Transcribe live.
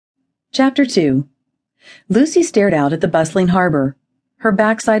Chapter 2. Lucy stared out at the bustling harbor. Her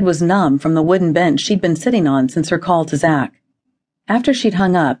backside was numb from the wooden bench she'd been sitting on since her call to Zach. After she'd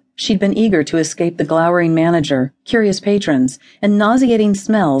hung up, she'd been eager to escape the glowering manager, curious patrons, and nauseating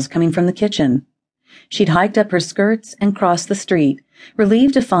smells coming from the kitchen. She'd hiked up her skirts and crossed the street,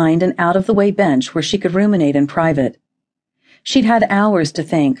 relieved to find an out-of-the-way bench where she could ruminate in private. She'd had hours to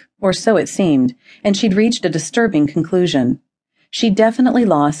think, or so it seemed, and she'd reached a disturbing conclusion. She'd definitely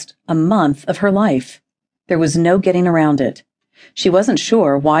lost a month of her life. There was no getting around it. She wasn't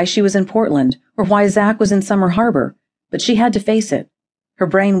sure why she was in Portland or why Zach was in Summer Harbor, but she had to face it. Her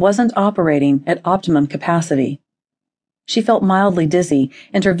brain wasn't operating at optimum capacity. She felt mildly dizzy,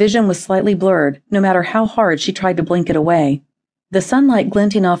 and her vision was slightly blurred, no matter how hard she tried to blink it away. The sunlight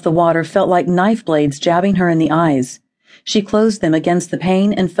glinting off the water felt like knife blades jabbing her in the eyes. She closed them against the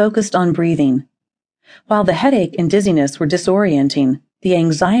pain and focused on breathing. While the headache and dizziness were disorienting, the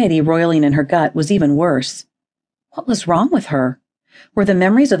anxiety roiling in her gut was even worse. What was wrong with her? Were the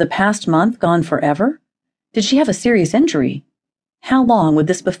memories of the past month gone forever? Did she have a serious injury? How long would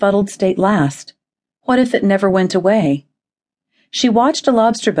this befuddled state last? What if it never went away? She watched a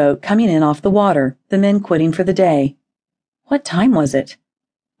lobster boat coming in off the water, the men quitting for the day. What time was it?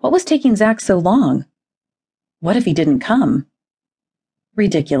 What was taking Zach so long? What if he didn't come?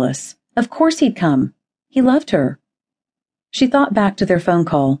 Ridiculous. Of course he'd come. He loved her. She thought back to their phone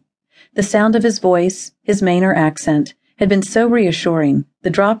call. The sound of his voice, his Mainer accent, had been so reassuring, the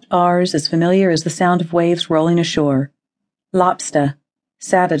dropped R's as familiar as the sound of waves rolling ashore. Lobster,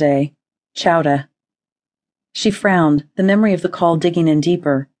 Saturday, chowder. She frowned, the memory of the call digging in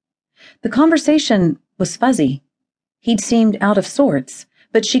deeper. The conversation was fuzzy. He'd seemed out of sorts,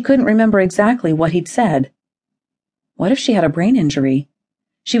 but she couldn't remember exactly what he'd said. What if she had a brain injury?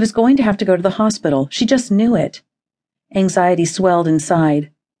 She was going to have to go to the hospital. She just knew it. Anxiety swelled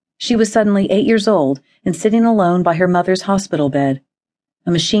inside. She was suddenly 8 years old and sitting alone by her mother's hospital bed.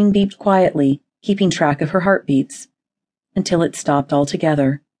 A machine beeped quietly, keeping track of her heartbeats, until it stopped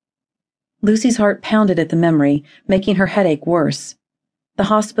altogether. Lucy's heart pounded at the memory, making her headache worse. The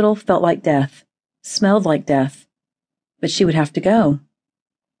hospital felt like death, smelled like death, but she would have to go.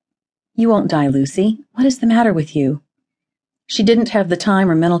 You won't die, Lucy. What is the matter with you? She didn't have the time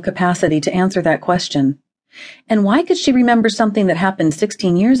or mental capacity to answer that question. And why could she remember something that happened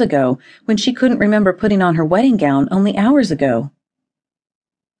 16 years ago when she couldn't remember putting on her wedding gown only hours ago?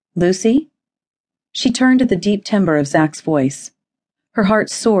 Lucy? She turned to the deep timbre of Zach's voice. Her heart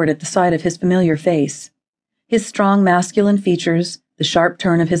soared at the sight of his familiar face. His strong masculine features, the sharp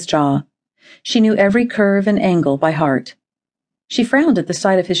turn of his jaw. She knew every curve and angle by heart. She frowned at the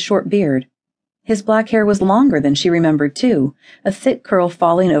sight of his short beard. His black hair was longer than she remembered, too, a thick curl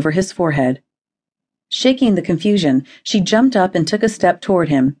falling over his forehead. Shaking the confusion, she jumped up and took a step toward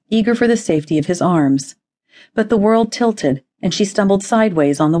him, eager for the safety of his arms. But the world tilted, and she stumbled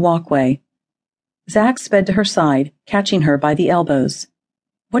sideways on the walkway. Zach sped to her side, catching her by the elbows.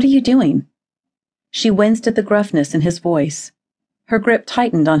 What are you doing? She winced at the gruffness in his voice. Her grip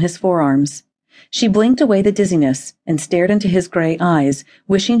tightened on his forearms. She blinked away the dizziness and stared into his gray eyes,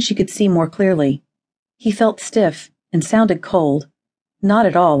 wishing she could see more clearly. He felt stiff and sounded cold, not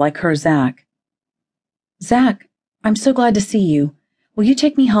at all like her Zach. Zach, I'm so glad to see you. Will you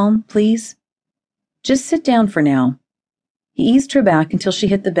take me home, please? Just sit down for now. He eased her back until she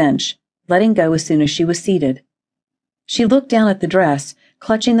hit the bench, letting go as soon as she was seated. She looked down at the dress,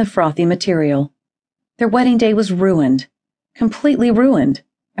 clutching the frothy material. Their wedding day was ruined, completely ruined,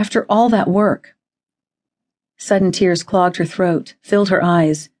 after all that work. Sudden tears clogged her throat, filled her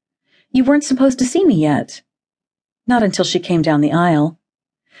eyes. You weren't supposed to see me yet. Not until she came down the aisle.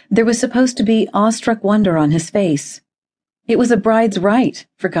 There was supposed to be awestruck wonder on his face. It was a bride's rite,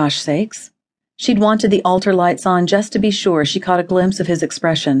 for gosh sakes. She'd wanted the altar lights on just to be sure she caught a glimpse of his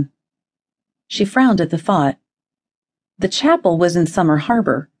expression. She frowned at the thought. The chapel was in Summer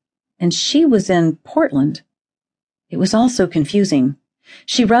Harbor, and she was in Portland. It was all so confusing.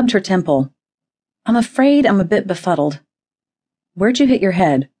 She rubbed her temple. I'm afraid I'm a bit befuddled. Where'd you hit your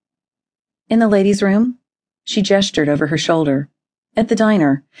head? In the ladies' room. She gestured over her shoulder. At the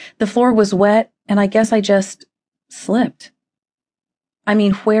diner. The floor was wet, and I guess I just slipped. I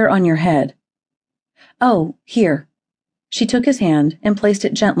mean, where on your head? Oh, here. She took his hand and placed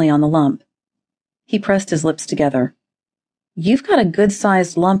it gently on the lump. He pressed his lips together. You've got a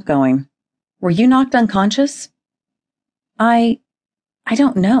good-sized lump going. Were you knocked unconscious? I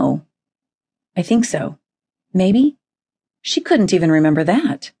don't know. I think so. Maybe? She couldn't even remember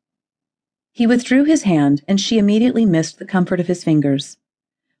that. He withdrew his hand, and she immediately missed the comfort of his fingers.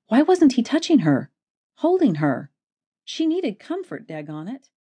 Why wasn't he touching her, holding her? She needed comfort, daggone it.